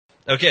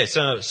Okay,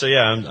 so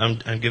yeah,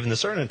 I'm giving the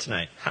sermon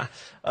tonight.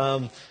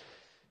 And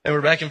we're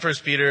back in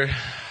First Peter.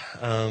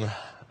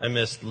 I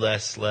missed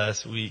Les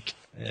last week,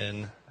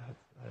 and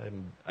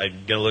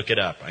I'm gonna look it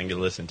up. I'm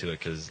gonna listen to it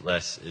because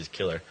Les is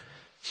killer.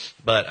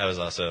 But I was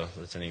also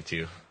listening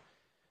to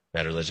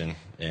Bad Religion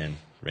and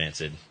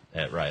Rancid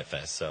at Riot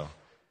Fest, so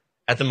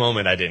at the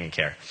moment I didn't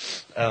care.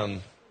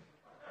 I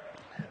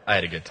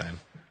had a good time.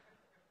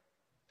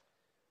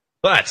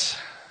 But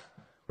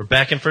we're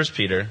back in First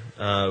Peter.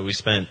 We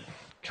spent,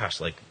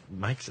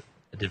 Mike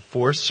did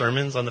 4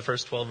 sermons on the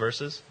first 12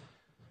 verses.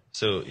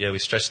 So yeah, we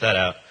stretched that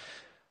out.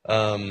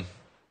 But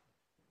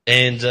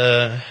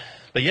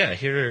yeah,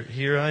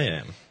 here I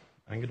am.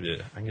 I'm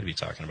gonna be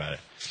talking about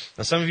it.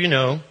 Now, some of you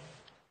know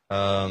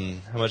how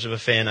much of a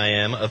fan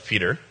I am of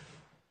Peter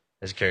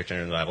as a character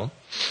in the Bible.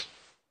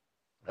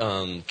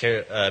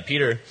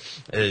 Peter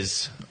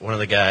is one of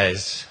the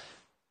guys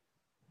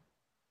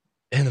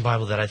in the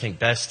Bible that I think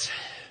best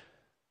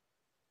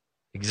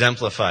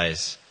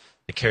exemplifies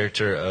the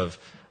character of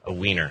a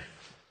wiener.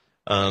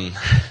 That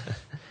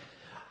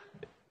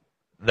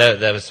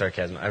was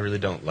sarcasm. I really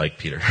don't like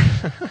Peter.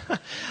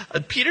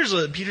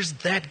 Peter's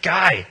that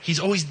guy. He's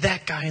always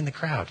that guy in the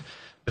crowd.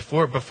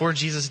 Before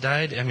Jesus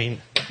died, I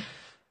mean,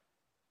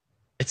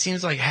 it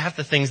seems like half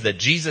the things that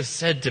Jesus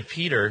said to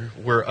Peter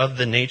were of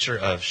the nature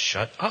of,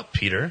 "Shut up,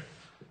 Peter."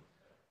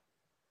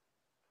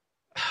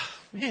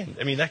 Man,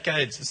 I mean, that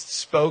guy just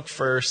spoke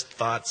first,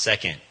 thought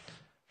second,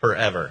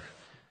 forever.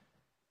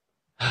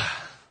 I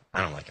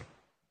don't like him.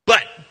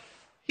 But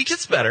he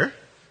gets better.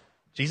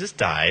 Jesus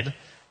died,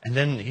 and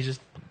then he just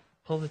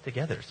pulled it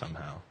together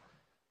somehow.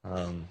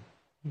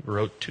 He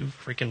wrote 2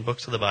 freaking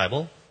books of the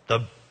Bible.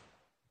 The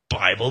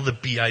Bible, the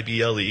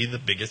Bible, the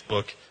biggest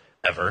book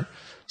ever.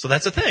 So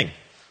that's a thing.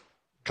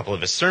 A couple of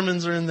his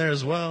sermons are in there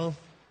as well.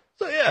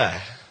 So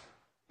yeah,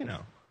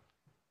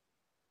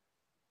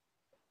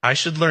 I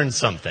should learn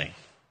something.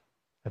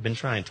 I've been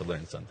trying to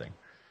learn something.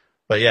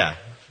 But yeah,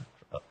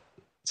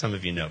 some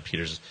of you know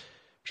Peter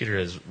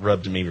has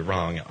rubbed me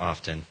wrong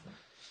often.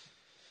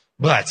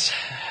 But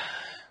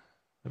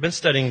I've been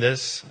studying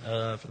this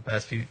for the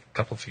past few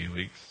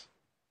weeks.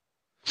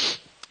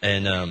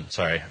 And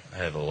sorry, I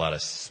have a lot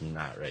of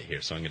snot right here,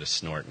 so I'm going to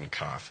snort and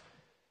cough.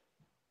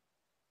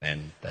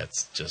 And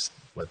that's just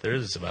what there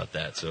is about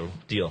that, so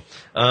deal.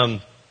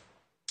 But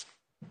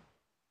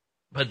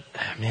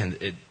man,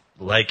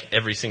 like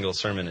every single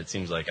sermon it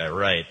seems like I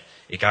write,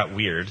 it got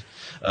weird.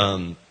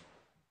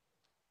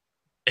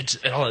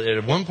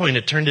 At one point,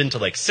 it turned into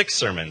like 6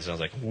 sermons. And I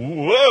was like,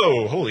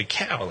 whoa, holy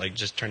cow. Like,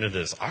 just turned into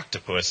this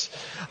octopus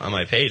on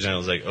my page. And I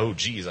was like, oh,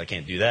 geez, I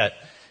can't do that.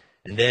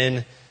 And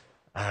then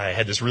I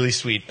had this really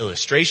sweet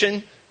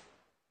illustration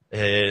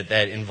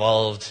that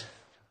involved,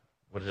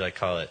 what did I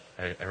call it?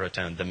 I wrote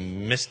down the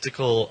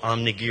mystical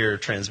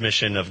omnigear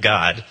transmission of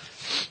God.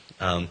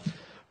 But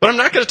I'm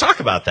not going to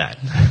talk about that.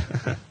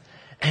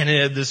 And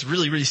it had this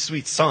really, really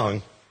sweet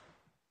song.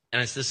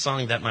 And it's this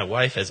song that my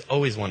wife has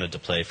always wanted to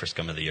play for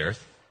Scum of the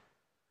Earth.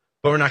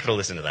 But we're not going to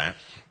listen to that.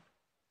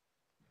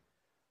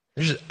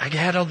 I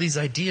had all these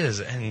ideas,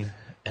 and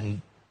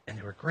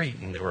they were great,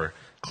 and they were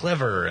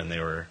clever, and they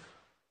were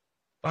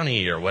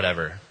funny, or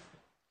whatever.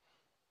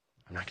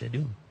 I'm not going to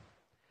do them.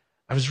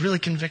 I was really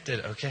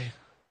convicted. Okay,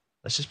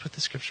 let's just put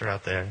the Scripture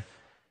out there,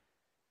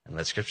 and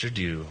let Scripture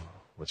do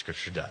what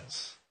Scripture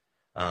does.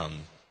 So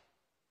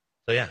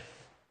yeah,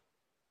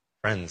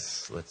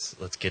 friends,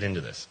 let's get into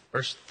this.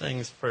 First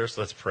things first,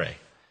 let's pray,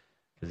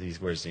 because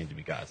these words need to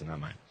be God's and not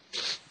mine.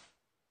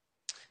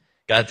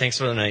 God, thanks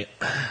for the night.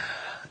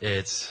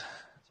 It's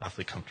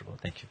awfully comfortable.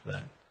 Thank you for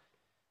that.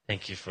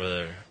 Thank you for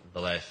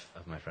the life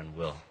of my friend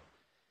Will.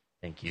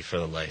 Thank you for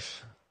the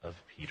life of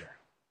Peter,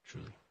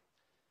 truly.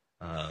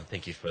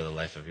 Thank you for the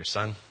life of your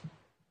son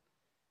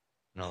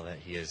and all that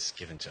he has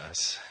given to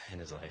us in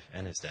his life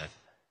and his death.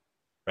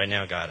 Right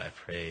now, God, I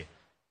pray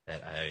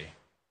that I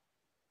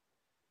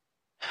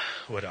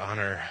would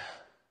honor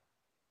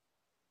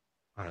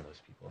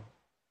those people.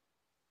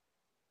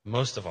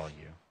 Most of all,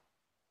 you.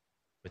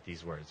 With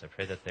these words, I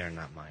pray that they are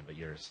not mine, but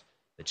yours.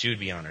 That you would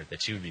be honored,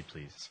 that you would be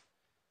pleased.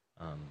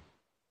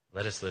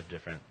 Let us live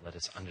different. Let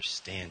us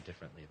understand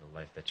differently the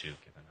life that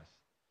you've given us.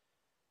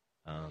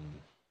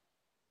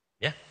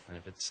 Yeah, and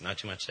if it's not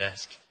too much to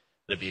ask,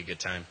 let it be a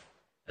good time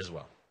as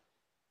well.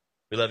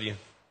 We love you.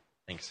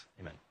 Thanks.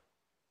 Amen.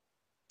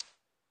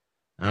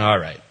 All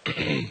right.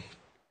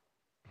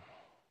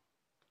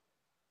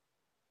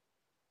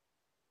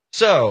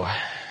 So,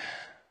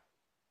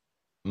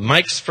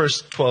 Mike's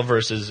first 12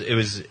 verses,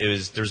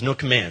 there's no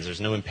commands, there's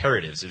no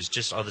imperatives. It was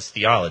just all this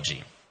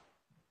theology.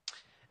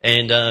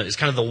 And it's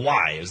kind of the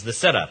why, it was the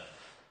setup.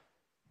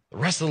 The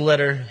rest of the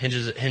letter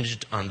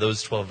hinged on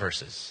those 12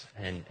 verses.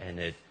 And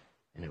it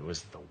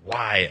was the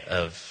why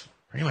of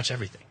pretty much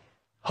everything.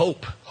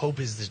 Hope. Hope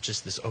is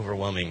just this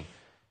overwhelming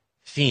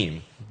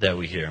theme that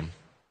we hear.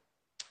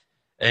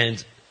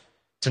 And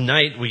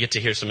tonight we get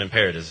to hear some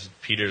imperatives.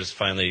 Peter's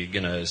finally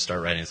going to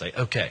start writing. It's like,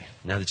 okay,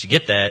 now that you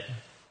get that,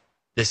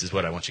 this is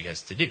what I want you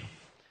guys to do.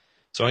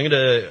 So I'm going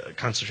to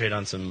concentrate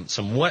on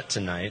some what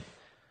tonight.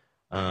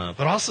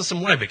 but also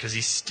some why, because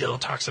he still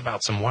talks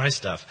about some why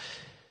stuff.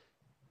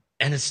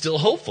 And it's still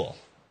hopeful.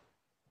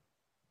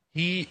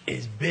 He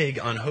is big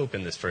on hope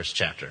in this first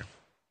chapter.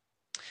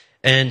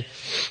 And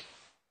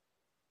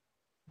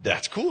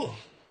that's cool.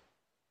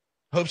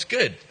 Hope's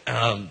good.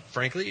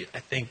 Frankly, I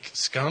think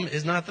Scum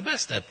is not the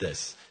best at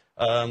this.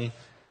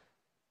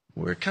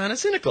 We're kind of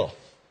cynical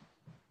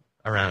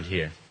around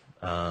here.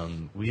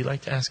 We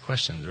like to ask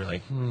questions. We're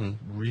like,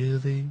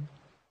 really?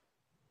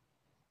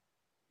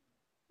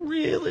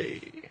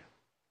 Really?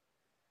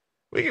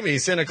 We can be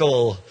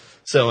cynical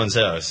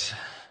so-and-sos.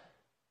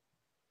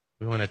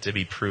 We want it to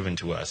be proven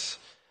to us.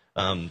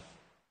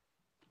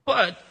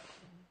 But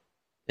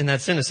in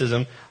that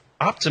cynicism,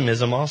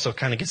 optimism also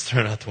kind of gets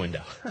thrown out the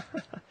window.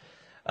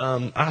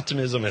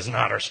 Optimism is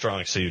not our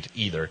strong suit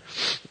either.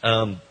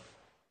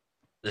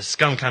 The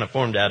Scum kind of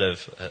formed out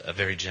of a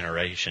very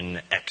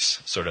Generation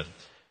X sort of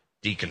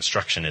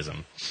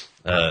deconstructionism.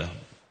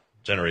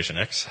 Generation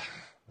X,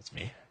 that's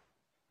me.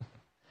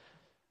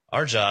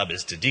 Our job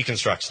is to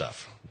deconstruct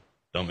stuff.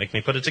 Don't make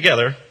me put it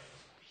together.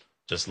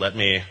 Just let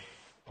me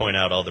point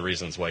out all the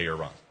reasons why you're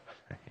wrong.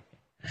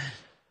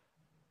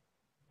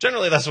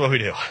 Generally, that's what we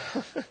do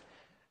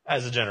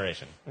as a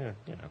generation.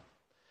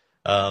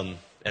 And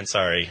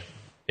sorry,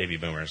 baby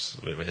boomers,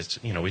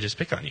 we just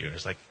pick on you.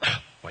 It's like,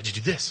 why'd you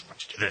do this?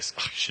 Why'd you do this?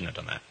 Oh, you shouldn't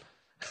have done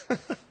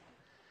that.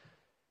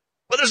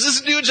 But there's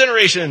this new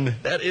generation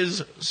that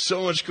is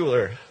so much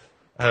cooler.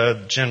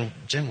 Gen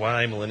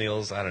Y,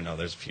 millennials, I don't know.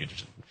 There's a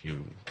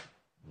few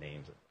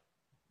names,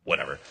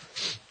 whatever.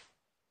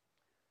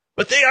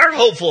 But they are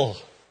hopeful.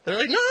 They're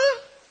like, no,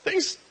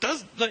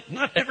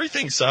 not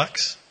everything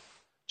sucks.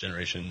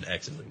 Generation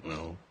X is like,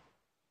 no.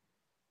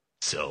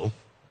 So?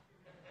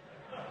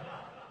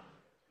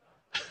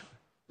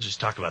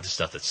 Just talk about the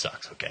stuff that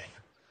sucks, okay?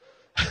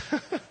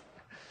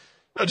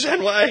 No,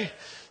 Gen Y,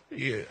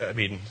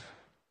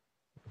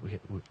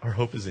 our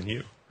hope is in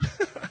you.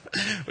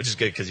 Which is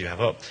good because you have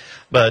hope.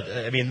 But,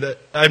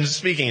 I'm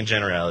speaking in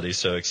generalities,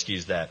 so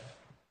excuse that.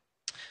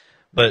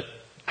 But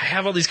I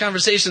have all these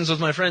conversations with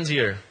my friends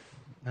here.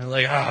 And they're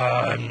like,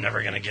 I'm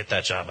never going to get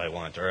that job I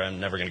want, or I'm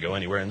never going to go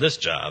anywhere in this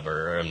job,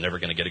 or I'm never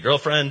going to get a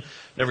girlfriend,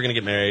 never going to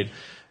get married,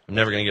 I'm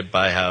never going to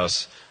buy a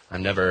house,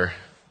 I'm never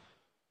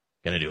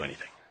going to do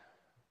anything.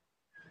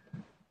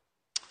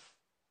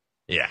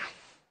 Yeah.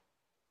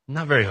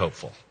 Not very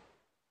hopeful.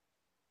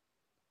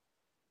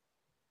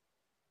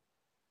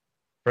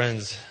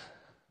 Friends,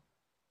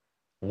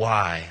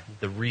 why,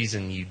 the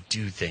reason you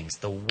do things,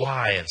 the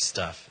why of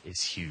stuff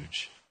is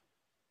huge.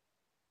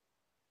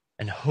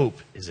 And hope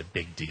is a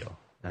big deal.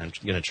 And I'm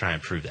going to try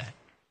and prove that.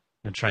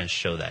 I'm going to try and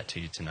show that to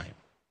you tonight.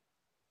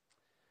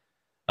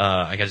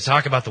 I got to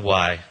talk about the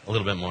why a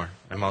little bit more.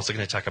 I'm also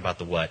going to talk about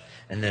the what.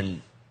 And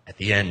then at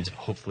the end,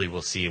 hopefully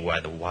we'll see why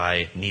the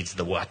why needs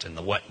the what and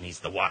the what needs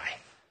the why.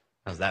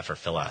 How's that for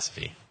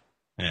philosophy?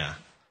 Yeah.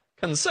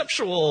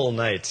 Conceptual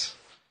night.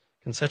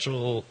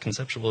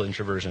 Conceptual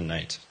introversion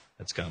night.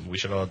 That's come. We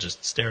should all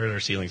just stare at our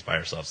ceilings by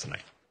ourselves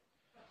tonight.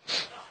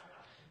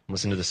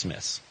 Listen to the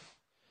Smiths.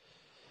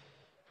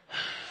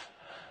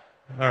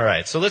 All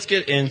right, so let's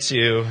get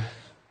into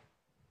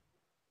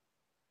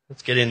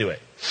it.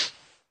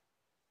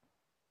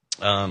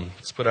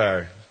 Let's put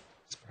our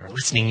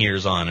listening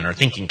ears on and our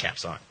thinking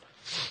caps on.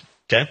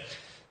 Okay?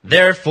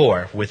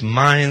 Therefore, with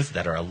minds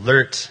that are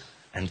alert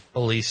and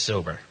fully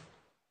sober.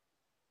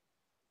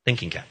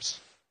 Thinking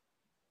caps.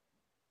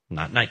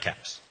 Not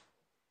nightcaps.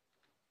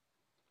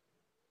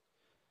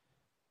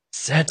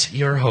 Set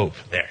your hope.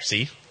 There,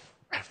 see?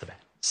 Right off the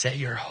bat. Set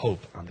your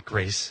hope on the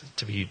grace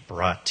to be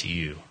brought to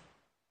you.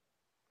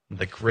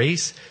 The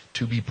grace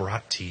to be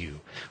brought to you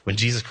when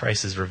Jesus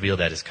Christ is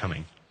revealed at his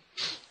coming.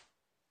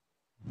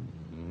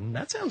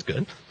 That sounds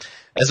good.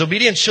 As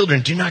obedient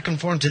children, do not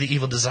conform to the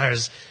evil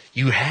desires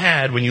you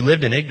had when you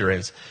lived in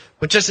ignorance,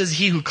 but just as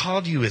he who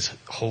called you is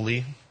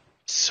holy,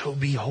 so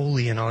be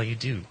holy in all you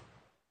do.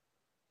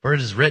 For it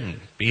is written,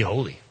 be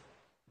holy,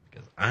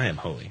 because I am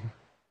holy.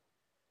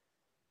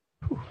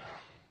 Whew.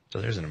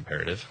 So there's an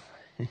imperative.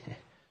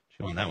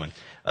 Chew on that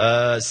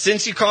one.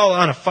 Since you call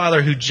on a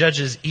Father who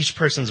judges each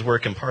person's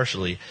work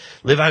impartially,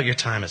 live out your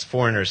time as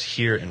foreigners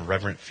here in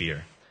reverent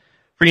fear.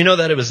 For you know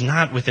that it was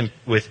not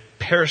with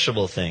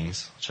perishable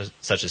things,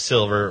 such as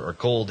silver or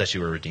gold, that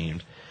you were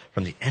redeemed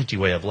from the empty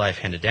way of life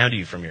handed down to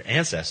you from your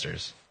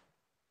ancestors,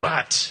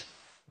 but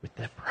with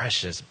the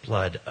precious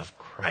blood of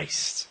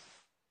Christ,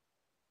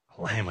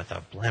 a lamb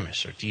without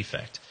blemish or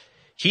defect.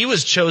 He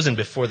was chosen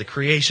before the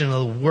creation of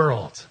the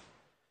world,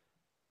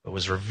 but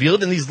was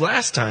revealed in these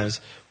last times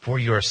for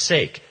your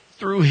sake.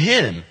 Through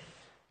him,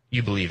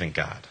 you believe in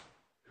God,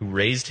 who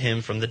raised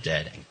him from the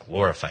dead and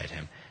glorified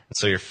him. And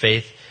so your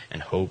faith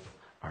and hope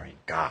are in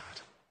God.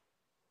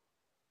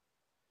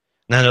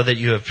 Now know that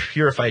you have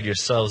purified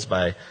yourselves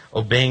by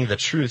obeying the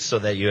truth, so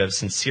that you have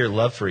sincere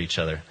love for each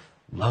other.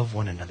 Love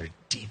one another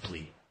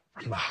deeply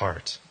from the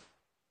heart.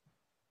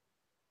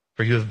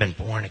 For you have been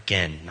born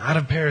again, not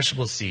of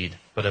perishable seed,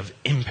 but of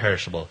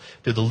imperishable,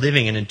 through the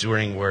living and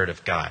enduring word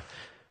of God.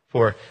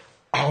 For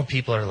all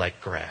people are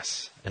like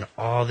grass, and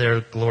all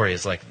their glory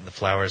is like the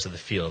flowers of the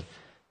field.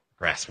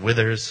 Grass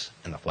withers,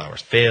 and the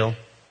flowers fail.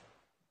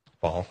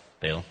 Fall,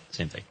 fail,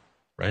 same thing,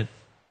 right?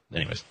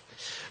 Anyways.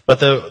 But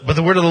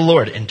the word of the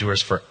Lord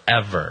endures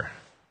forever.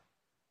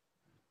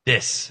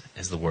 This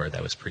is the word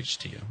that was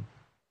preached to you.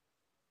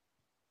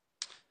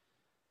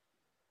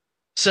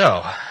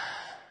 So,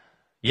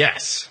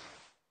 yes,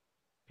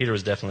 Peter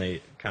was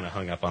definitely kind of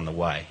hung up on the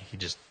why. He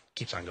just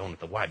keeps on going with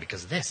the why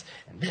because of this,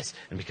 and this,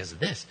 and because of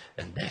this,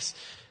 and this.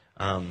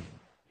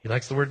 He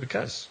likes the word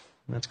because,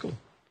 and that's cool.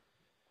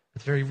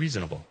 It's very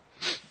reasonable.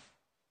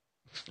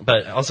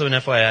 But also an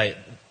FYI,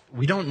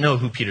 we don't know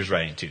who Peter's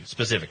writing to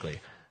specifically.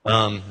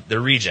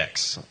 They're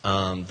rejects.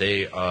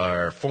 They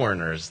are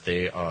foreigners.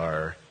 They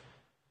are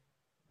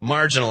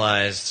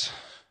marginalized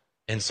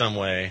in some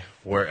way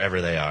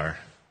wherever they are.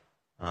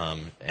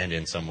 And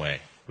in some way,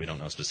 we don't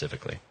know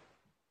specifically.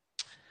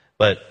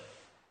 But,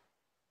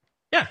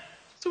 yeah,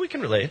 so we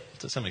can relate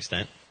to some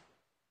extent.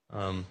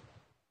 I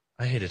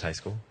hated high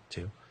school,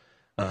 too.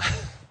 A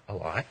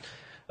lot.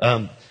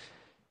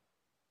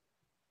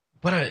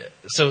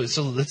 So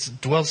let's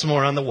dwell some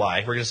more on the why.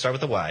 We're going to start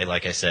with the why,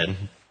 like I said.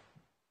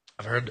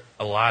 I've heard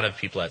a lot of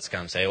people at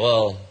Scum say,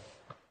 well,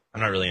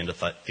 I'm not really into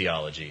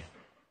theology.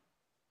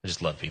 I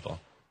just love people.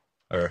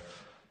 Or,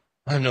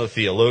 I'm no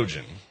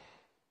theologian.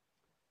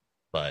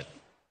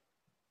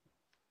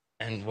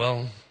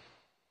 Well,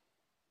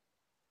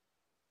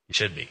 you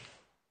should be.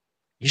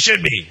 You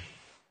should be.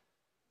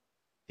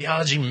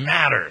 Theology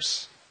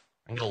matters.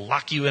 I'm going to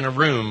lock you in a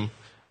room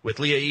with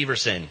Leah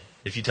Everson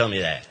if you tell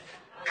me that.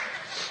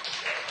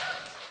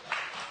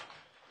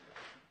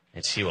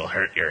 And she will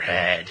hurt your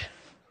head.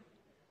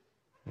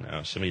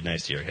 No, she'll be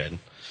nice to your head.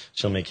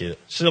 She'll make a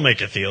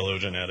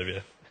theologian out of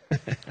you.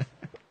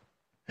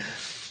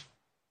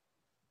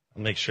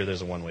 I'll make sure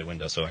there's a one-way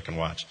window so I can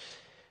watch.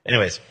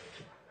 Anyways.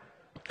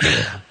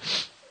 I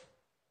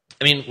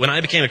mean, when I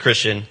became a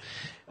Christian,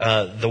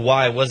 the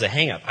why was a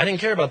hang-up. I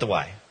didn't care about the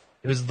why.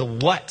 It was the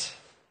what.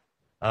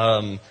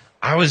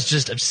 I was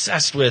just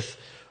obsessed with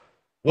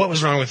what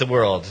was wrong with the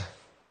world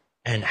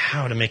and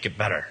how to make it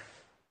better.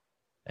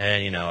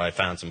 And, I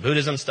found some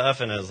Buddhism stuff,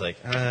 and I was like,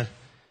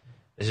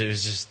 it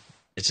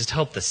just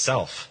helped the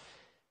self.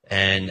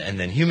 And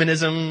then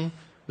humanism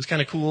was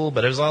kind of cool,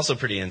 but it was also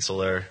pretty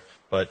insular,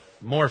 but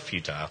more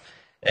futile.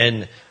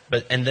 And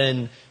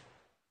then,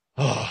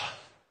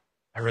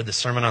 I read the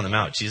Sermon on the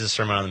Mount, Jesus'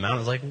 Sermon on the Mount. I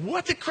was like,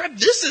 what the crap?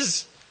 This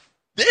is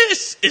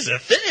a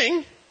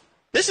thing.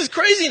 This is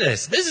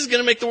craziness. This is going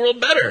to make the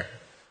world better.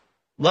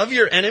 Love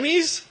your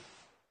enemies?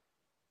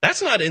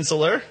 That's not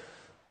insular.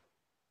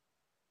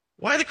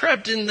 Why the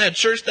crap didn't that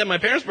church that my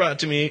parents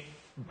brought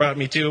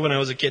me to when I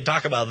was a kid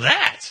talk about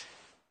that?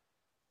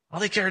 All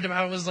they cared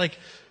about was like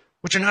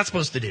what you're not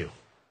supposed to do.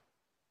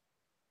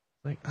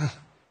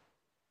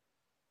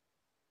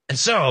 And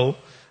so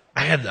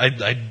I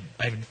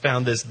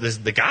found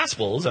the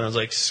Gospels, and I was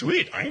like,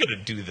 sweet, I'm going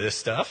to do this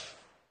stuff.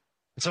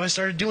 And so I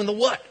started doing the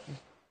what.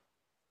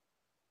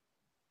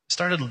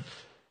 Started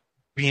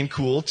being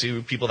cool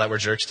to people that were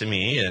jerks to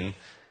me and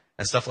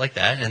stuff like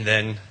that. And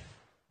then,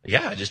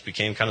 yeah, I just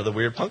became kind of the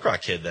weird punk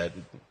rock kid that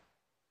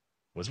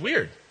was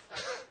weird.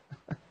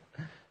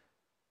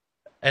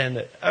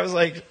 And I was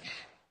like,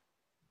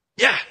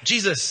 yeah,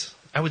 Jesus,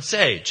 I would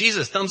say.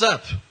 Jesus, thumbs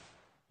up.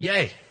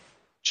 Yay.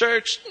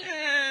 Church,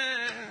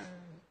 I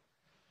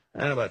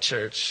don't know about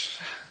church.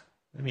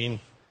 I mean,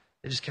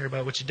 they just care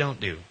about what you don't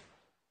do,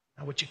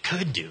 not what you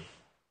could do.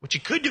 What you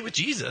could do with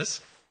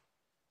Jesus.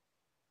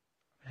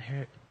 There's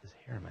hair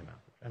in my mouth.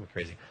 I'm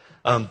crazy.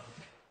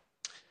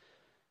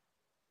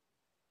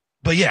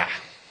 But yeah,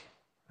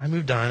 I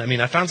moved on. I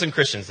mean, I found some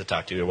Christians to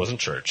talk to. It wasn't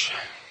church.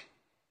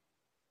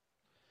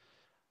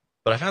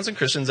 But I found some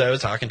Christians I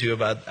was talking to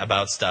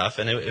about stuff,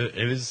 and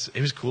it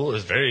was cool. It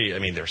was very,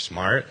 they were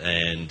smart,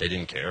 and they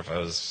didn't care if I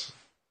was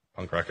a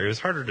punk rocker. It was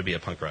harder to be a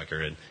punk rocker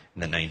in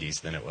the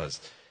 90s than it was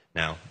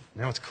now.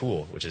 Now it's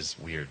cool, which is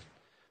weird.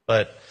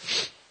 But,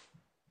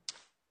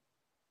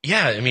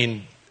 yeah,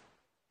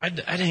 I'd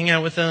hang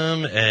out with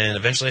them, and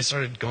eventually I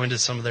started going to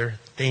some of their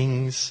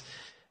things,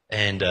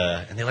 and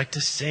they like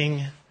to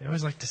sing. They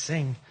always like to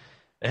sing.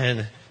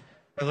 And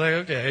I was like,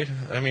 okay.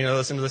 I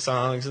listened to the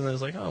songs, and I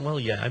was like, oh, well,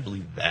 yeah, I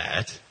believe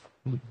that.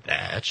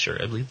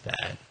 Sure, I believe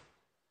that.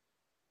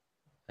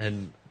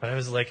 But I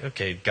was like,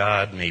 okay,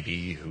 God,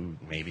 maybe,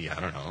 I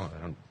don't know.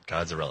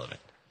 God's irrelevant.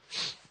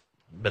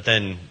 But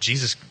then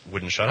Jesus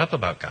wouldn't shut up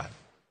about God,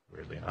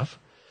 weirdly enough.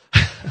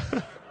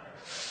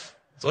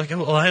 It's like,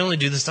 well, I only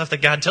do the stuff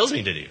that God tells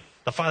me to do.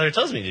 The Father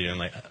tells me to do. I'm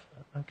like,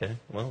 okay,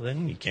 well,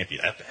 then you can't be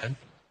that bad.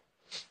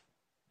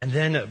 And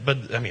then,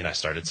 I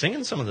started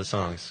singing some of the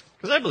songs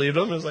because I believed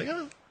them. I was like,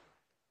 oh,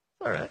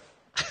 all right.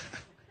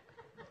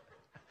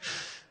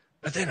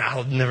 But then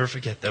I'll never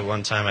forget that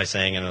one time I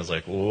sang and I was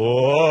like,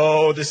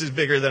 whoa, this is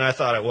bigger than I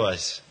thought it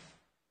was.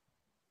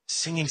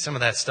 Singing some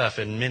of that stuff,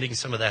 admitting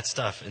some of that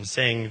stuff, and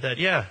saying that,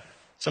 yeah,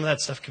 some of that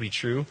stuff could be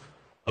true,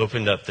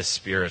 opened up the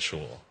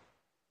spiritual.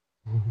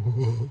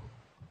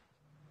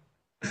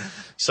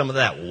 Some of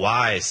that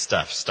why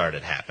stuff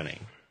started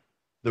happening.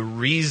 the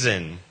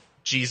reason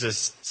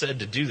Jesus said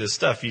to do this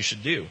stuff you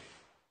should do.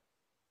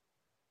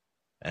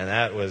 And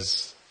that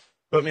was,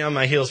 put me on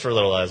my heels for a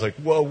little. I was like,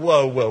 whoa,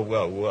 whoa, whoa,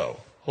 whoa, whoa.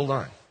 Hold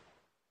on.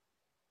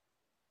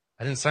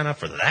 I didn't sign up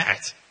for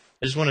that.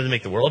 I just wanted to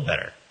make the world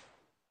better.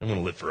 I don't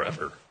want to live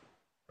forever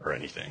or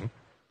anything.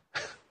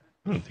 I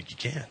don't think you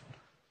can.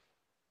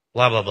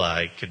 Blah, blah, blah.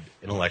 I could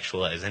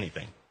intellectualize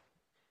anything.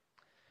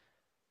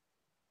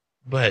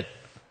 But,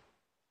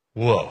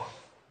 whoa.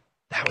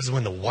 That was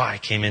when the why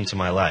came into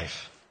my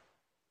life.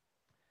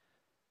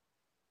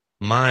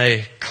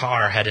 My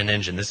car had an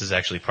engine. This is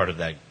actually part of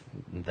that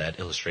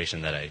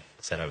illustration that I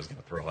said I was going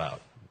to throw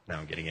out. Now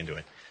I'm getting into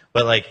it.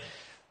 But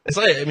it's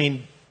like,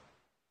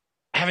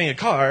 having a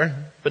car,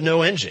 but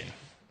no engine.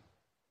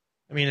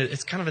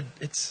 It's kind of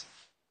it's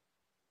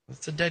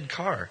a dead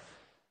car.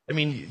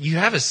 You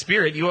have a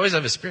spirit. You always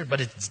have a spirit, but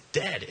it's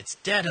dead. It's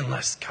dead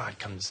unless God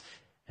comes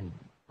and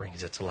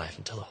brings it to life,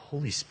 until the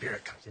Holy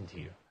Spirit comes into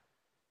you.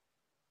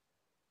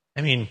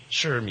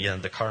 Sure,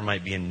 the car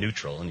might be in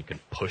neutral and you can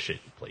push it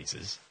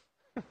places.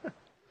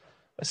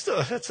 But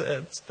still, that's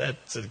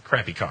a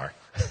crappy car.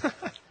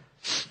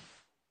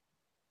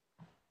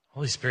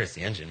 Holy Spirit's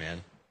the engine,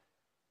 man.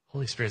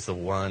 Holy Spirit's the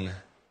one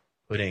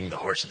putting the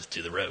horses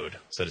to the road,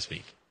 so to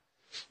speak.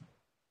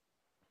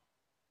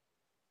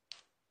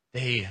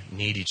 They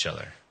need each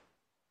other.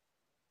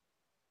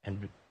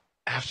 And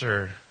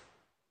after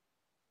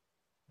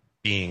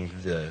being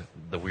the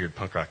weird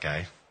punk rock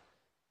guy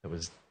that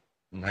was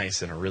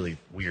nice in a really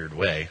weird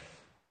way,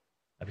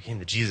 I became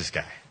the Jesus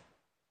guy.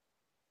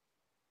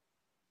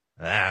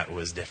 That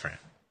was different.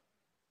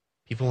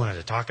 People wanted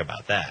to talk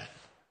about that.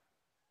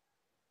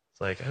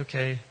 It's like,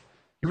 okay,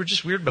 you were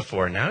just weird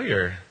before. Now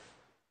you're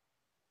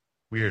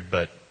weird,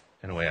 but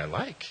in a way I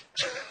like.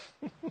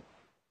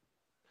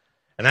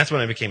 And that's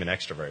when I became an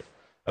extrovert.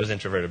 I was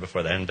introverted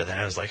before then, but then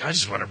I was like, I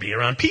just want to be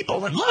around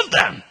people and love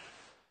them.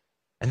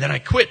 And then I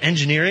quit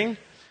engineering,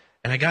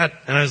 and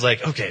I was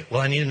like, okay, well,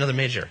 I need another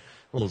major.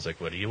 Well, it's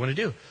like, what do you want to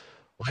do?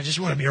 Well, I just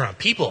want to be around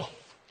people.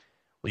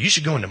 Well, you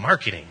should go into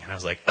marketing. And I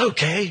was like,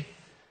 okay.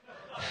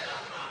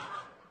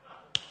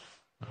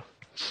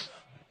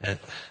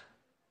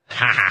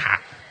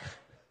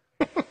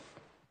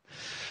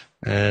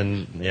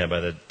 And yeah, by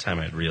the time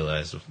I'd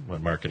realized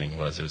what marketing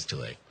was, it was too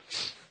late.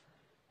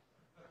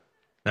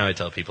 Now I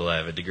tell people I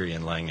have a degree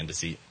in lying and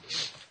deceit.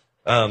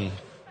 Who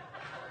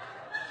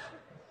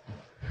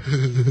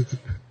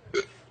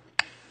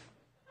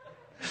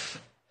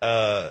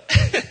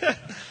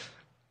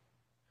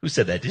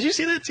said that? Did you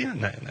see that, Tina?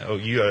 No. Oh,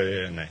 you are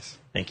yeah, nice.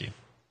 Thank you.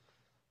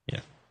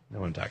 Yeah,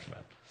 know what I'm talking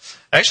about.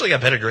 I actually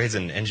got better grades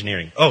in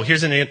engineering. Oh,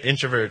 here's an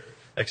introvert,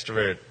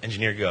 extrovert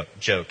engineer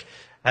joke.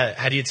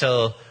 How do you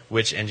tell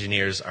which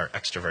engineers are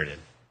extroverted?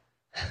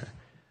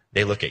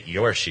 They look at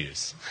your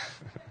shoes.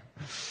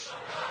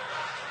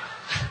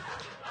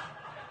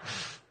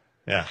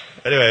 Yeah.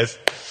 Anyways.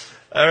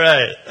 All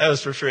right. That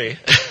was for free.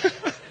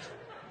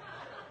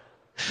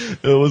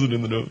 It wasn't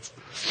in the notes.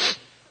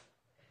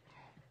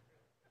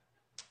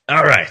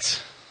 All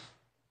right.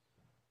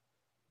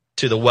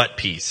 To the what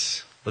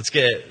piece. Let's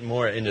get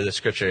more into the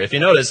scripture. If you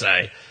notice,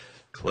 I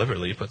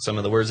cleverly put some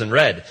of the words in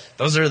red.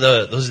 Those are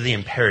the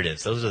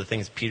imperatives. Those are the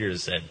things Peter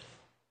said.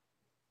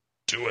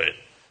 Do it.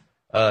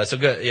 So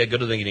go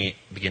to the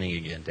beginning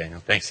again,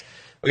 Daniel. Thanks.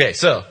 Okay,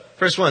 so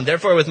first one.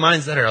 Therefore, with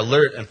minds that are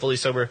alert and fully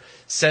sober,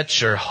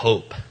 set your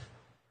hope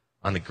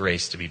on the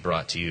grace to be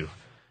brought to you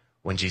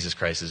when Jesus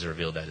Christ is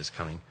revealed at his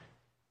coming.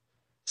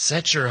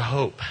 Set your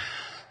hope.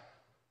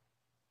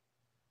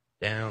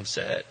 Down,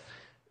 set.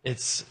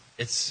 It's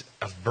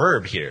a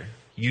verb here.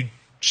 You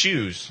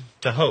choose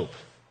to hope.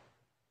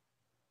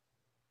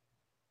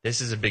 This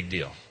is a big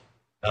deal.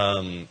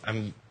 I'll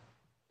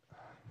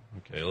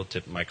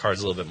tip my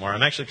cards a little bit more.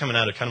 I'm actually coming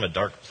out of kind of a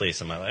dark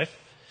place in my life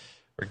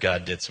where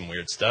God did some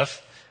weird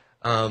stuff.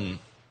 I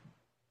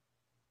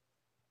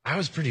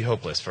was pretty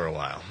hopeless for a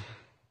while.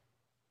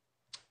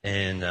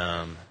 And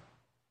I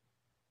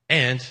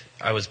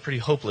was pretty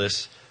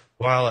hopeless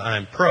while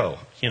I'm pro.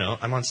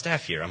 I'm on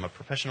staff here. I'm a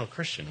professional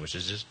Christian, which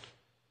is just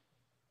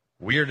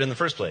weird in the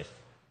first place.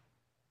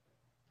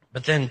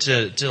 But then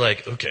to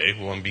okay,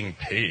 well, I'm being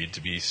paid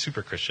to be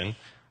super Christian.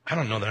 I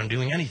don't know that I'm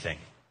doing anything.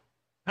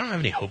 I don't have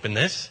any hope in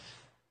this.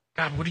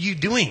 God, what are you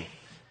doing?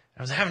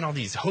 I was having all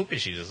these hope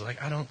issues. I was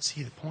like, I don't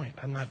see the point.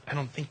 I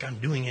don't think I'm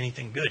doing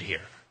anything good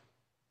here.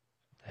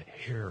 That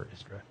hair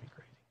is driving me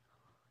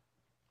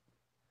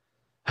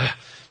crazy.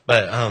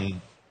 But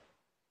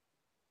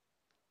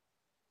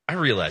I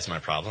realized my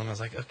problem. I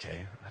was like,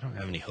 okay, I don't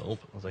have any hope.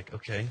 I was like,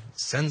 okay,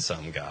 send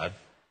some, God.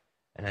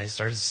 And I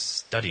started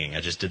studying.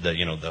 I just did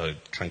the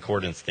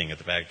concordance thing at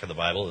the back of the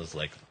Bible. It was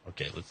like,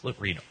 okay, let's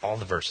read all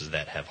the verses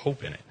that have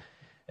hope in it.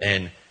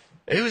 And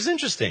it was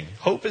interesting.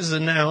 Hope is a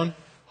noun.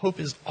 Hope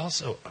is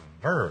also a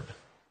verb.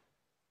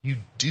 You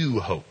do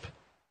hope.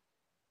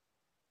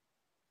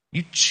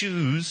 You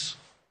choose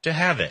to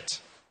have it.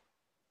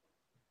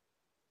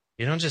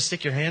 You don't just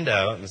stick your hand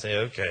out and say,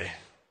 okay,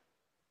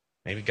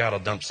 maybe God will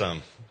dump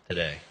some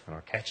today and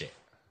I'll catch it.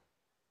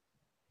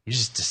 You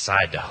just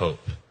decide to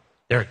hope.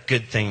 There are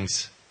good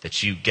things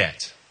that you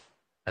get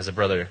as a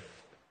brother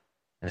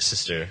and a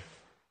sister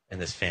in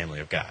this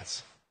family of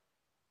God's.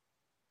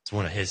 It's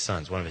one of his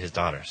sons, one of his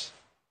daughters.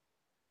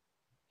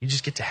 You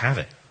just get to have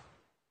it.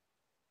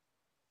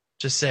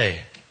 Just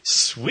say,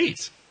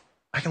 sweet,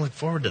 I can look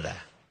forward to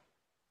that.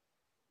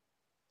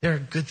 There are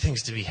good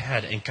things to be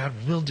had, and God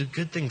will do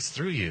good things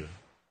through you.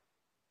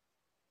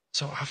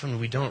 So often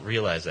we don't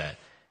realize that.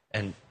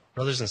 And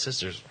brothers and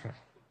sisters,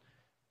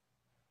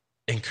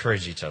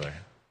 encourage each other.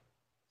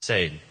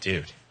 Say,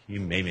 dude, you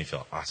made me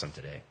feel awesome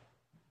today.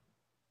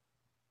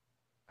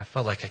 I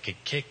felt like I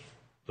could kick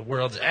the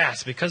world's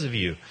ass because of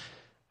you.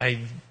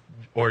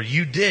 Or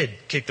you did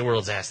kick the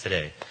world's ass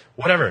today.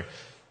 Whatever.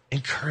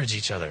 Encourage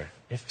each other.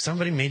 If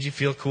somebody made you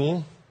feel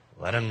cool,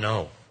 let them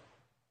know.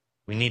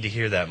 We need to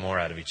hear that more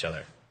out of each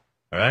other.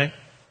 All right?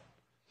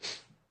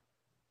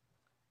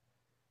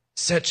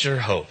 Set your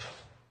hope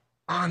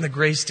on the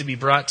grace to be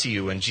brought to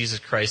you when Jesus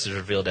Christ is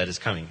revealed at his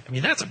coming. I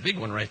mean, that's a big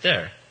one right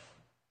there.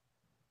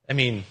 I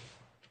mean,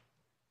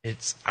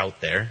 it's out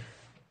there.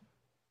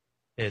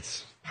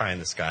 It's pie in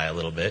the sky a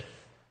little bit.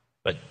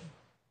 But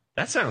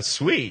that sounds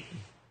sweet.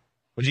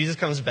 When Jesus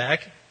comes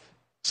back,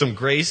 some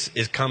grace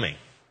is coming.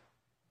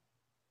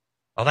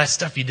 All that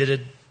stuff you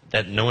did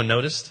that no one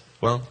noticed,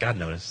 well, God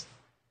noticed.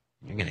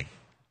 You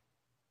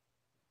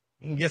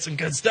can get some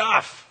good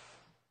stuff.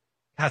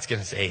 God's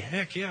going to say,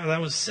 heck yeah, that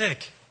was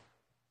sick.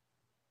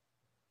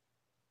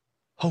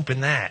 Hope in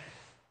that.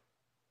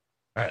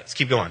 All right, let's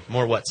keep going.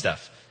 More what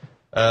stuff?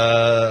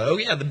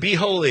 The be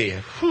holy.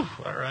 Whew,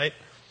 all right.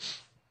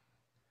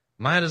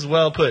 Might as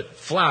well put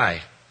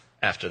fly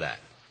after that.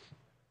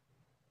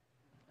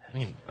 I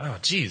mean, oh,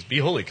 geez, be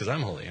holy because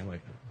I'm holy. I'm like,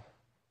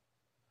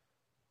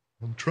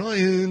 I'm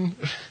trying.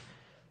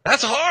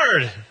 That's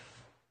hard.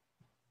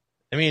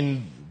 I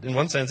mean, in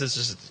one sense, it's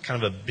just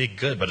kind of a big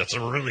good, but it's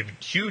a really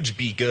huge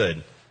be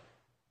good.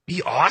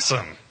 Be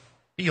awesome.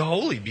 Be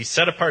holy. Be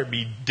set apart.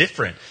 Be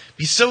different.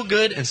 Be so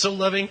good and so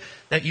loving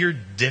that you're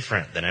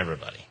different than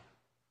everybody.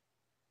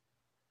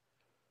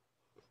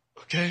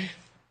 Okay?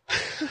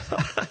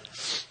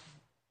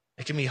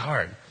 It can be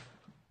hard.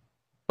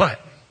 But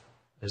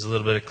there's a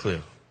little bit of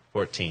clue.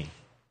 14.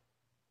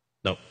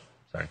 Nope.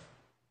 Sorry.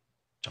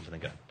 Jumping the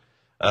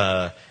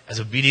gun.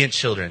 As obedient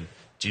children,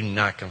 do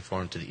not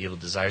conform to the evil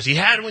desires you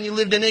had when you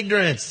lived in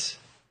ignorance.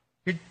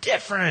 You're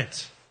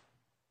different.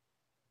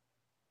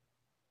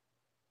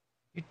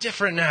 You're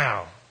different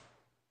now.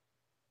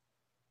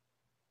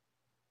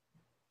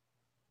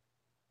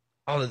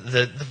 All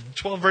the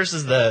 12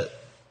 verses that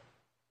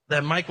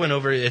Mike went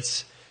over,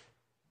 it's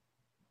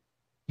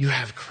you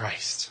have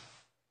Christ.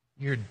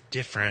 You're a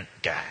different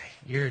guy.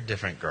 You're a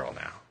different girl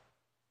now.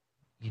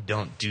 You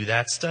don't do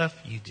that stuff.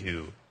 You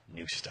do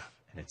new stuff.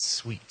 And it's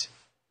sweet.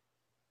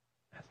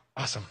 That's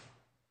awesome.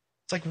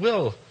 It's like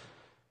Will,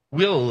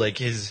 like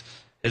his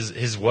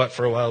what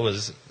for a while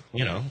was,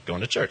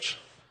 going to church.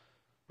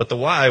 But the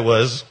why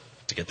was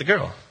to get the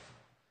girl.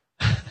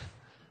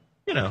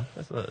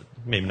 That's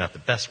maybe not the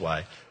best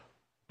why,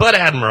 but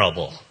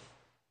admirable.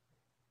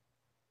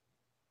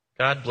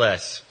 God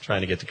bless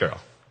trying to get the girl.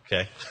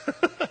 Okay?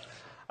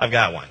 I've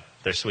got one.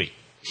 They're sweet.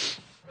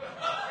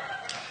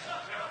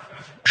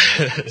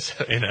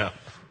 So,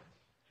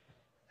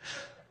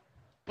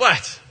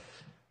 But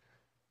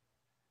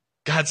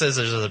God says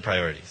there's other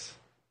priorities.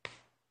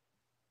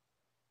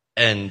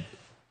 And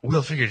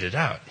Will figured it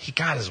out. He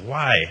got his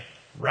why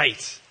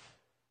right.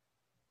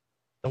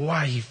 The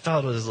why he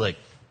felt was like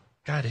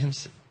God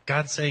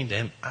saying to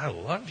him, I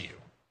love you.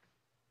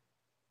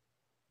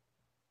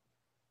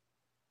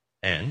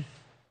 And,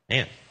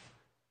 man,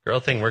 girl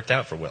thing worked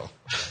out for Will.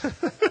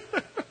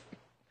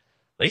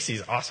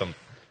 Lacey's awesome.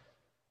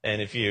 And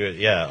if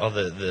all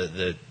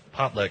the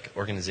potluck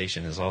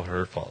organization is all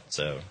her fault.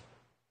 So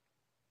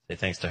say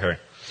thanks to her.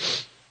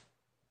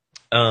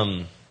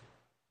 And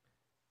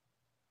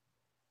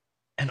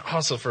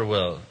also for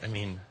Will, I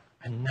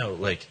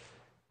know,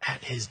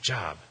 at his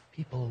job,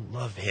 people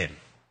love him.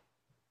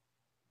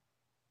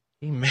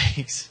 He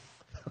makes...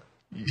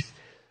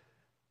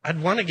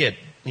 I'd want to get,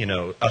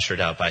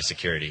 ushered out by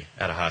security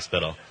at a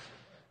hospital.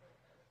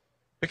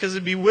 Because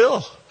it'd be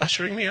Will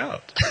ushering me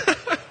out.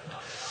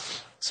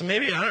 So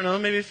maybe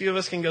a few of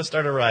us can go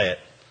start a riot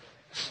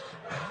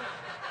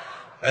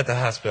at the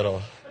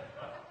hospital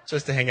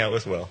just to hang out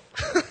with Will.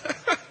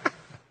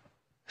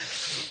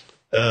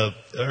 All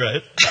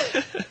right.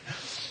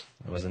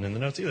 I wasn't in the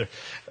notes either.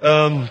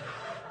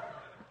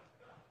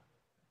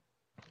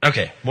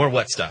 Okay, more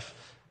what stuff.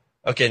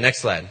 Okay, next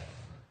slide.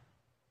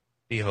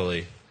 Be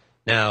holy.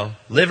 Now,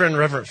 live in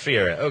reverent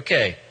fear.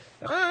 Okay.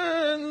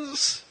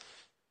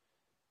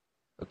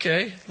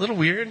 Okay, a little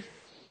weird.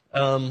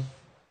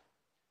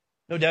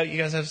 No doubt you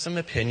guys have some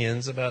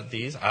opinions about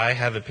these. I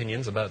have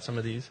opinions about some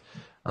of these.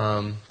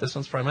 This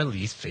one's probably my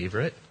least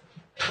favorite.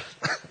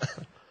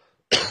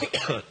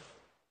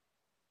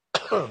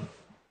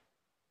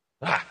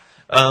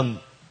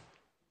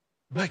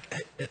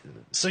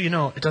 So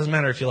it doesn't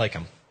matter if you like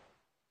them.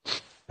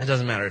 It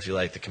doesn't matter if you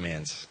like the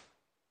commands.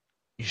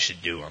 You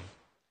should do them.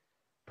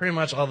 pretty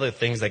much all the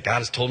things that God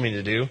has told me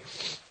to do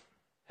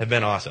have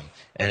been awesome.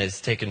 And it's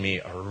taken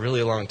me a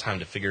really long time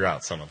to figure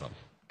out some of them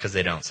because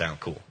they don't sound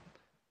cool.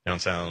 They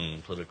don't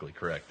sound politically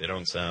correct. They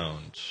don't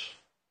sound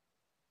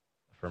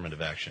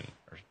affirmative action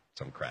or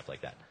some crap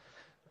like that.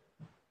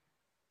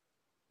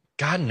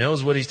 God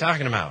knows what he's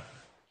talking about.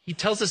 He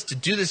tells us to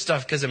do this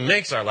stuff because it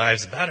makes our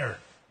lives better.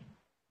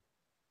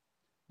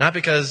 Not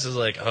because it's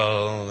like,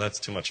 oh,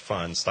 that's too much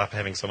fun. Stop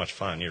having so much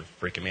fun. You're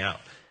freaking me out.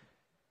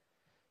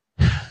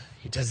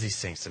 He does these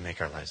things to make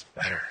our lives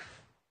better.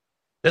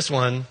 This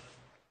one,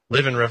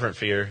 live in reverent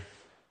fear.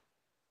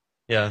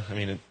 Yeah, I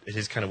mean, it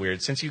is kind of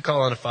weird. Since you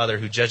call on a Father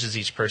who judges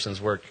each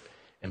person's work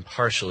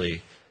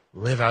impartially,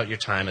 live out your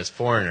time as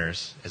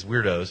foreigners, as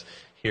weirdos,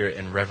 here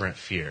in reverent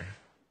fear.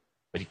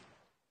 But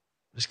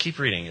just keep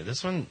reading it.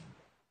 This one,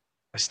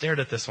 I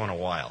stared at this one a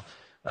while.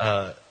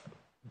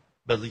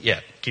 But yeah,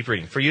 keep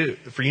reading. For you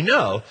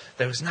know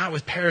that it was not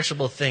with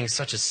perishable things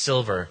such as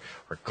silver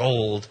or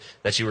gold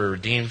that you were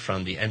redeemed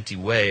from the empty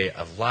way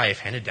of life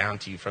handed down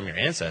to you from your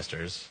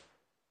ancestors,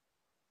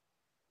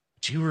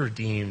 but you were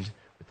redeemed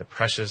with the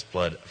precious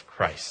blood of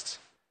Christ,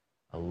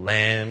 a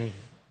lamb.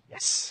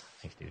 Yes,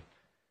 thanks, dude.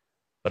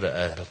 But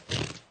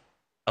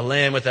a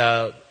lamb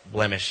without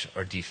blemish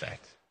or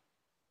defect.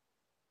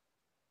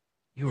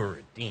 You were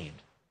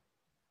redeemed,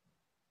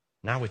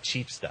 not with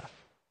cheap stuff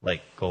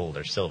like gold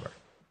or silver.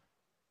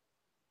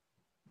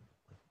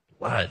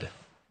 Blood.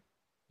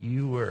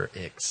 You were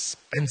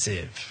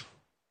expensive.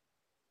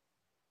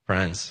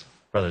 Friends,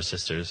 brothers,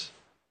 sisters.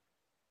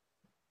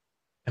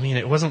 I mean,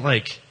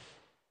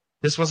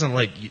 this wasn't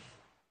like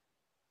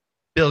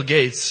Bill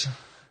Gates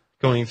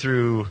going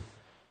through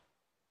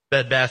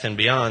Bed Bath &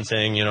 Beyond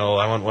saying, you know,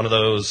 I want one of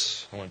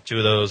those, I want two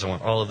of those, I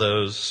want all of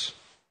those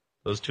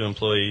two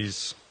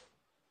employees,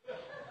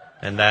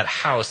 and that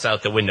house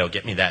out the window,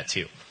 get me that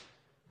too.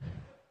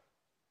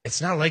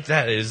 It's not like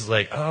that. It is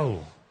like,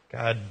 oh,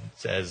 God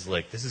says,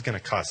 like, this is going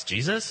to cost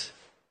Jesus?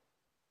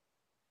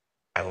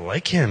 I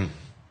like him.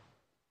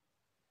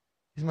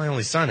 He's my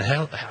only son.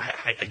 Hell,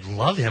 I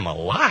love him a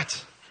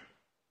lot.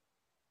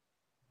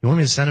 You want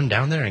me to send him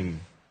down there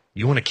and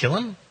you want to kill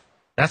him?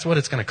 That's what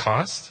it's going to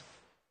cost?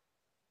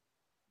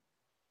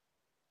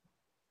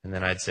 And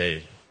then I'd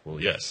say,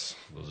 well, yes,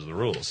 those are the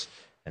rules.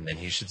 And then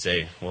he should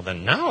say, well,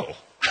 then no.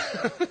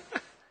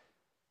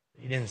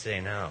 He didn't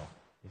say no.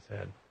 He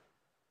said,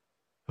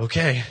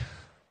 okay.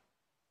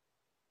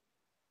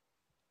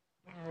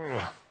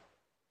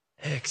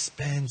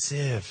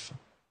 Expensive.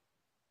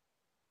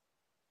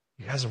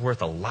 You guys are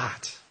worth a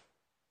lot.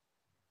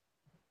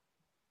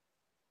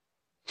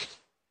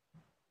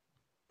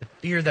 The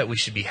fear that we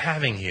should be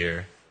having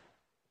here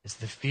is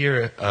the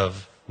fear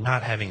of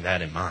not having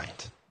that in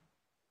mind.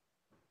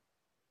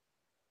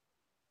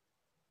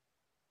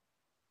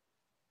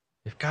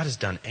 If God has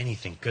done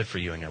anything good for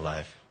you in your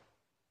life,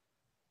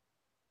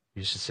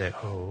 you should say,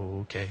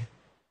 oh, okay,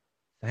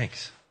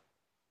 thanks.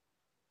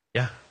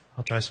 Yeah,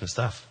 I'll try some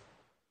stuff.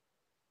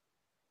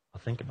 I'll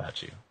think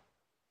about you.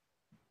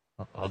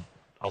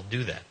 I'll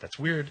do that. That's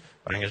weird,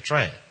 but I'm going to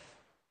try it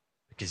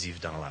because you've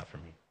done a lot for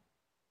me.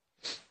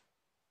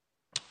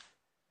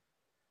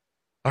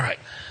 All right,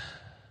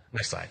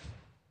 next slide.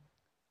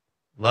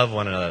 Love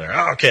one another.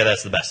 Oh, okay,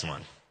 that's the best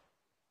one.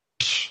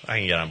 I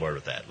can get on board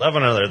with that. Love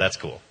one another, that's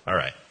cool. All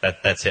right,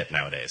 that's hip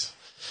nowadays.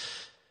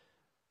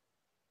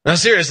 Now,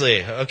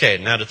 seriously, okay,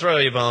 now to throw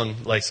you a bone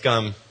like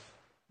Scum.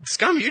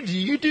 Scum,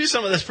 you do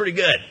some of this pretty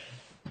good.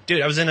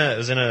 Dude, I was in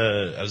a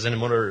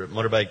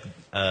motorbike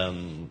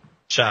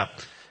shop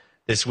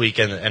this week,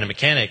 and a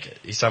mechanic,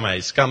 he saw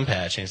my Scum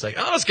patch, and he's like,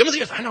 oh, Scum is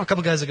here. I know a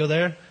couple guys that go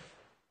there.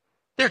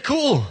 They're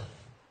cool.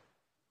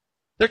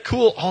 They're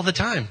cool all the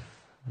time.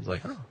 I was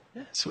like, oh,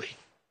 yeah, sweet.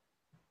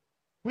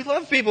 We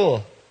love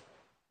people.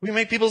 We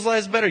make people's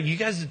lives better. You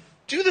guys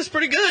do this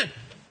pretty good.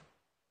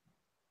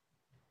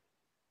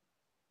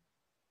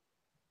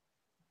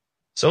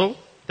 So,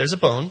 there's a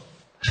bone.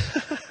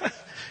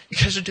 You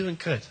guys are doing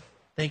good.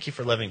 Thank you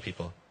for loving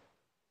people.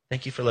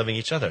 Thank you for loving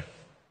each other.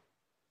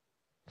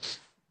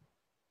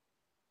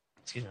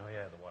 Excuse me. Oh,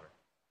 yeah, the water.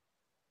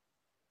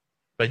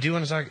 But I do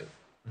want to talk.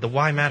 The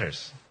why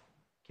matters.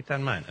 Keep that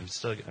in mind.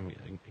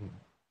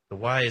 The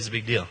why is a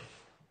big deal.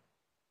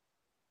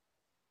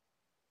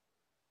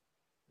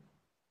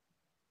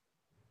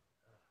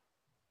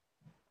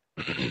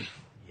 Yeah,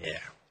 here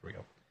we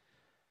go.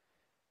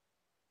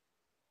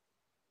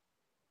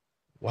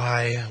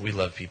 Why we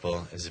love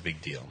people is a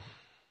big deal.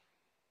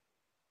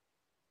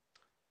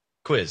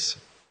 Quiz.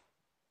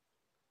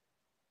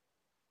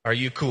 Are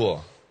you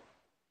cool?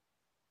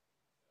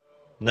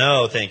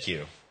 No, thank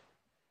you.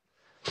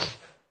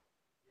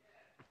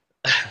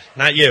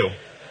 Not you.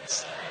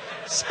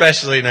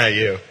 Especially not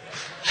you.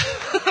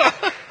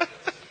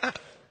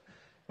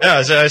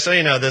 No, so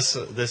you know,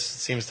 this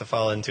seems to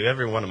fall into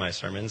every one of my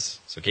sermons,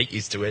 so get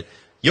used to it.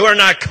 You are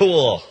not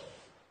cool.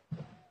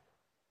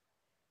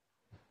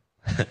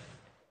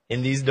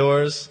 In these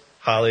doors,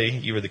 Holly,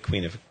 you were the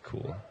queen of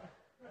cool.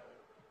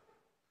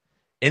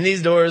 In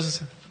these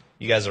doors,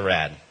 you guys are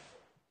rad.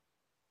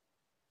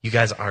 You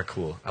guys are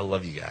cool. I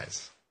love you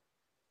guys.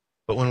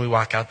 But when we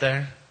walk out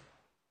there,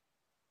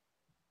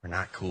 we're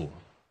not cool.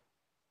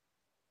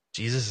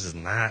 Jesus is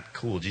not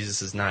cool.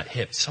 Jesus is not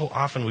hip. So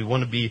often we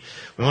want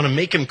to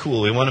make him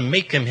cool. We want to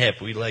make him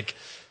hip. We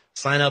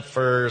sign up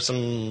for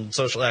some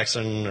social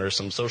action or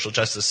some social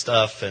justice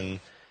stuff and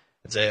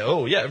say,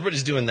 oh yeah,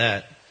 everybody's doing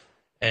that.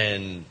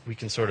 And we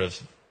can sort of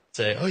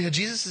say, oh yeah,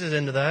 Jesus is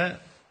into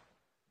that.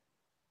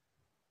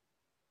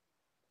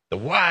 The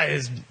why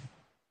is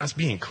us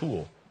being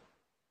cool.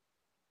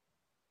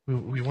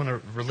 We want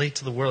to relate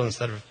to the world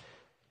instead of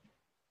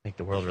make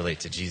the world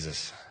relate to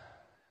Jesus.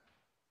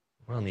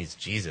 The world needs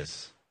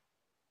Jesus.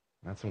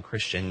 Not some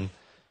Christian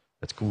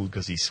that's cool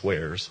because he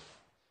swears.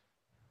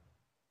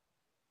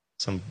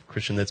 Some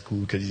Christian that's cool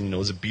because he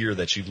knows a beer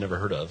that you've never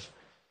heard of.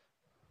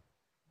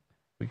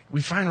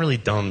 We find really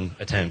dumb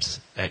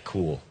attempts at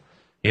cool.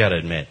 You gotta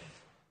admit.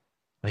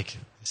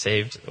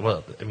 Saved.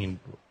 Well, I mean,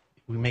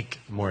 we make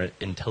more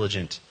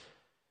intelligent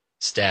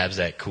stabs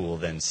at cool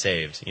than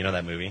Saved. You know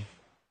that movie?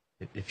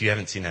 If you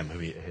haven't seen that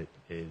movie, it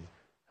is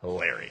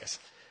hilarious.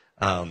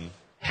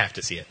 Have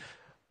to see it.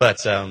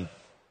 But,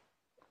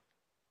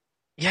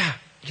 yeah,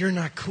 you're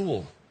not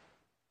cool.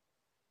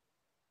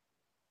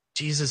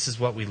 Jesus is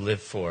what we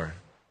live for.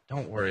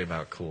 Don't worry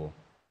about cool.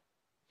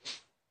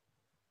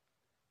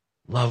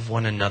 Love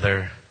one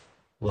another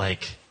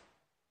like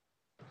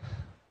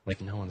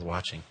no one's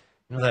watching.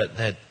 You know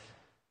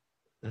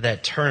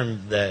that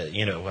term that,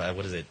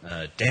 what is it?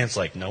 Dance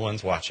like no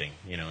one's watching,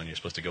 and you're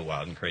supposed to go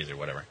wild and crazy or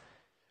whatever.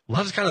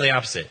 Love's kind of the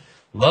opposite.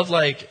 Love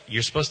like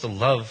you're supposed to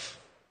love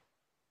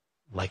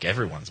like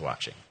everyone's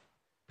watching.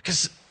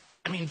 Because,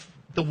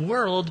 the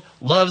world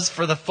loves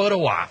for the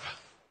photo op.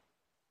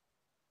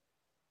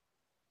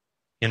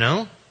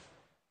 Oh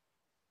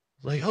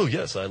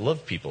yes, I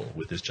love people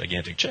with this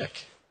gigantic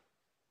check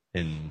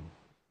in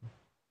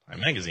a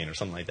magazine or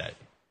something like that.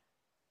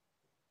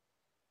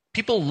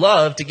 People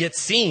love to get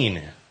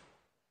seen.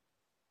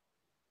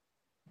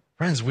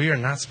 Friends, we are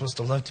not supposed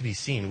to love to be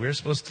seen. We're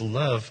supposed to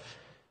love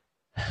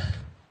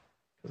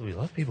because we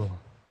love people.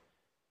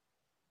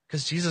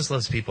 Because Jesus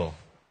loves people.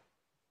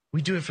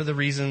 We do it for the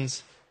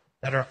reasons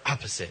that are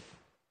opposite.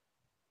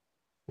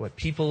 What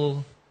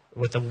the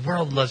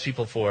world loves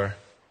people for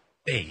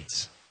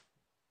fades.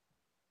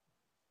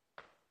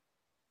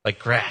 Like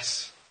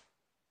grass.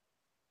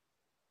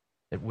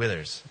 It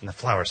withers and the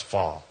flowers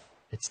fall.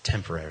 It's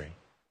temporary.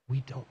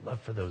 We don't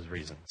love for those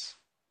reasons.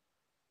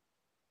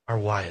 Our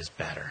why is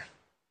better.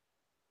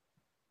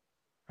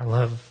 Our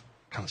love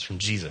comes from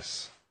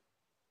Jesus.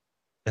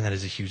 And that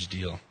is a huge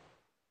deal.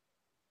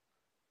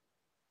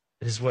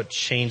 It is what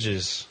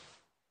changes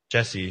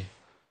Jesse,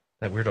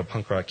 that weirdo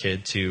punk rock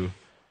kid, to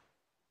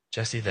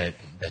Jesse, that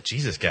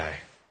Jesus guy.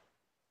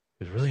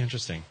 It was really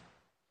interesting.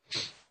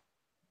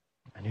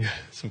 I knew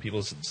some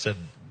people said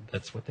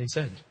that's what they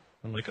said.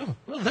 I'm like, oh,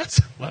 well, that's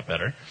a lot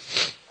better.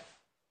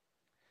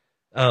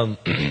 I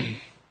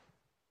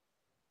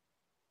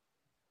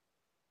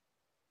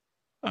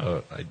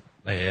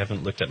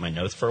haven't looked at my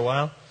notes for a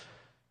while.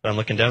 But I'm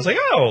looking down, it's like,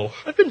 oh,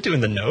 I've been doing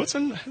the notes,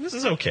 and this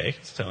is okay.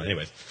 So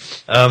anyways.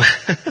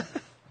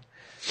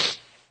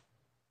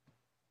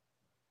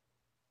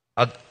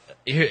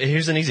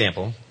 Here's an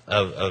example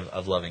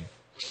of loving.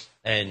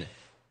 And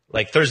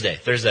Thursday,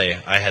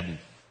 I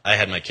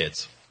had my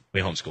kids.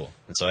 We homeschool.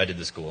 And so I did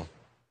the school.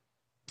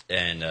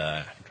 And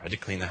I tried to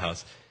clean the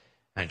house.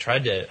 And I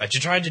tried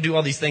to do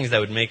all these things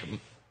that would make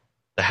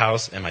the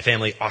house and my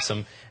family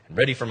awesome and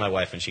ready for my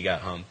wife when she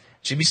got home.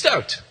 She'd be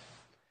stoked.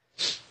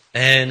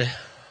 And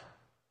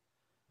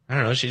I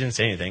don't know, she didn't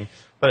say anything.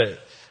 But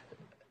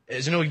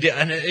it's no big deal.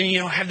 And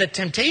have that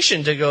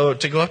temptation to go up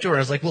to her. And I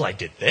was like, well, I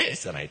did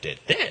this, and I did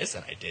this,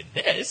 and I did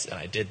this, and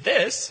I did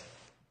this.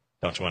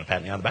 Don't you want to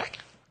pat me on the back?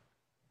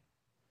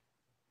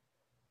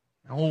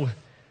 No.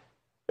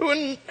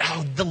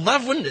 The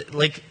love wouldn't,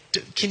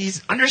 can you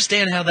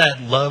understand how that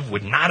love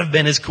would not have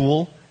been as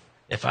cool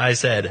if I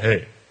said,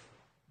 hey.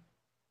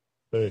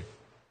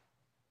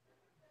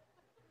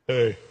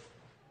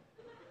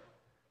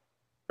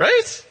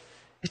 Right?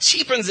 It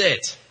cheapens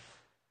it.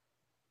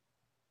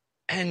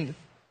 And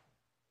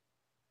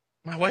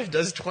my wife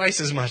does twice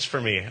as much for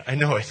me. I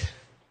know it.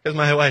 Because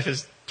my wife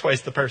is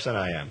twice the person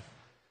I am.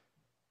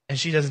 And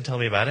she doesn't tell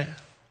me about it.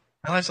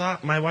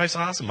 My wife's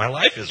awesome. My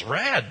life is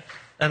rad.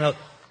 And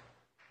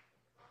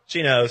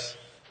she knows.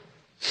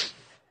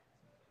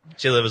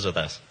 She lives with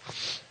us.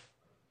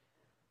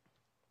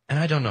 And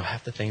I don't know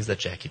half the things that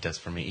Jackie does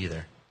for me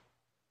either.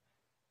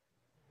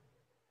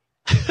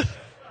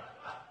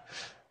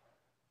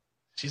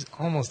 She's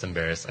almost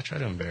embarrassed. I try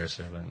to embarrass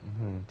her, but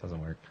it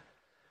doesn't work.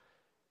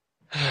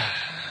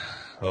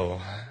 Oh,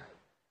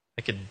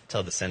 I could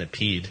tell the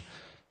centipede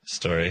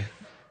story.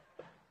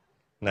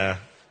 Nah.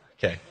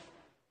 Okay.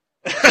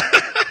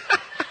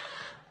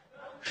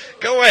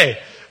 Go away.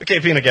 Okay,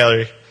 peanut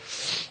gallery.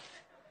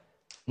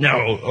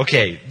 No.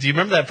 Okay. Do you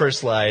remember that first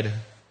slide?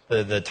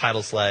 The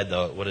title slide,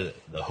 the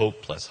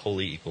hope plus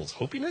holy equals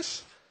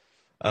hopiness?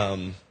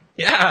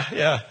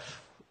 Yeah.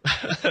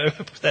 I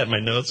put that in my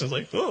notes. I was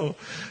like, oh,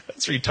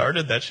 that's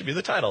retarded. That should be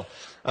the title.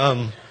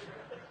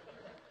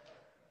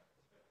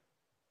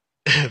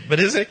 But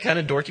isn't it kind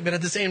of dorky? But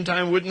at the same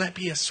time, wouldn't that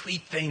be a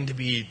sweet thing to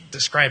be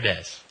described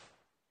as?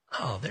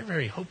 Oh, they're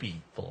very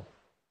hopeful.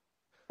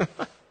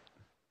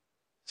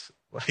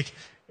 Like,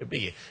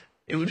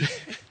 it would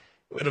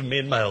have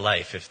made my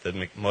life if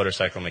the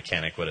motorcycle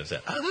mechanic would have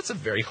said, "Oh, that's a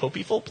very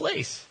hopeful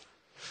place."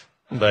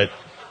 But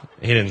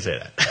he didn't say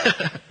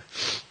that.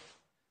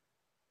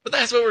 But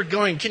that's where we're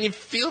going. Can you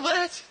feel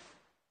that?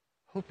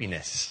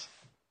 Hopiness.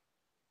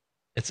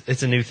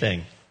 It's a new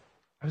thing.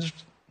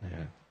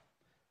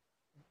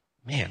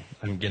 Man,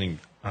 I'm getting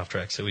off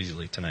track so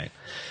easily tonight.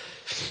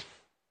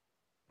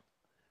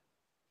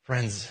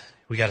 Friends,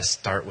 we got to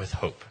start with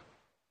hope.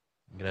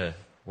 I'm going to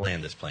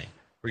land this plane.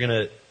 We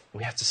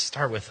have to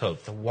start with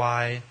hope. The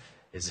why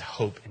is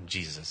hope in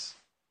Jesus.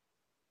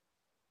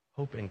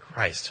 Hope in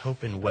Christ.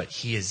 Hope in what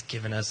he has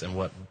given us and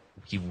what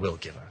he will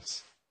give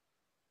us.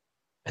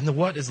 And the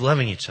what is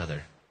loving each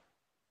other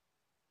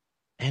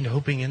and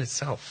hoping in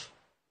itself.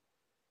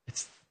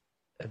 It's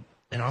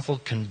an awful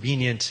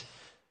convenient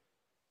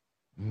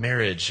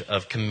marriage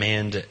of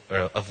command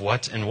of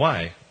what and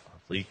why.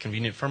 Awfully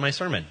convenient for my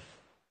sermon.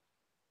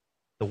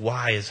 The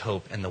why is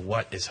hope and the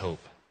what is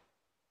hope.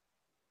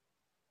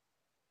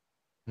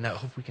 And that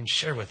hope we can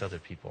share with other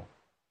people.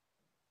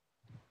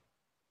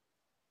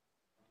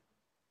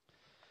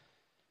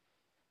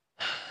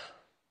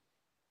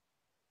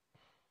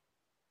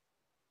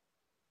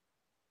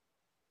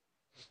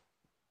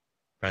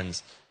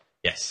 Friends,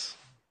 yes.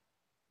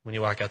 When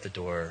you walk out the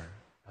door,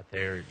 out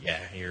there,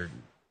 you're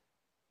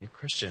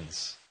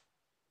Christians.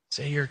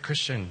 Say you're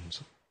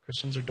Christians.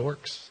 Christians are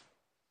dorks.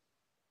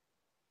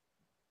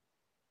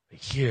 But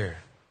here,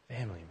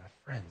 family, my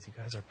friends, you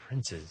guys are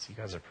princes. You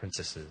guys are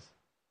princesses.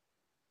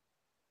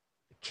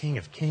 The King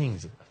of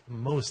Kings, the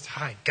Most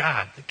High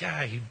God, the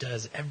guy who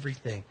does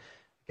everything,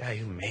 the guy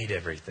who made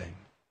everything.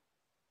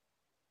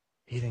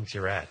 He thinks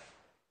you're rad.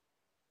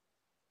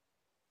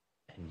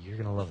 And you're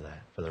going to love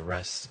that for the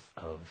rest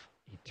of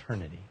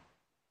eternity.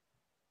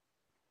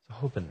 So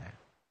hope in that.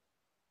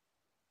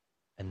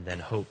 And then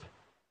hope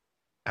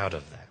out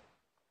of that.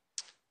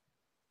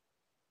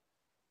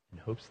 In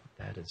hopes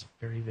that is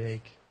very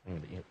vague, I'm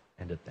going to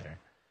end it there.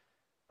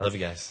 I love you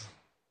guys.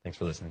 Thanks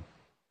for listening.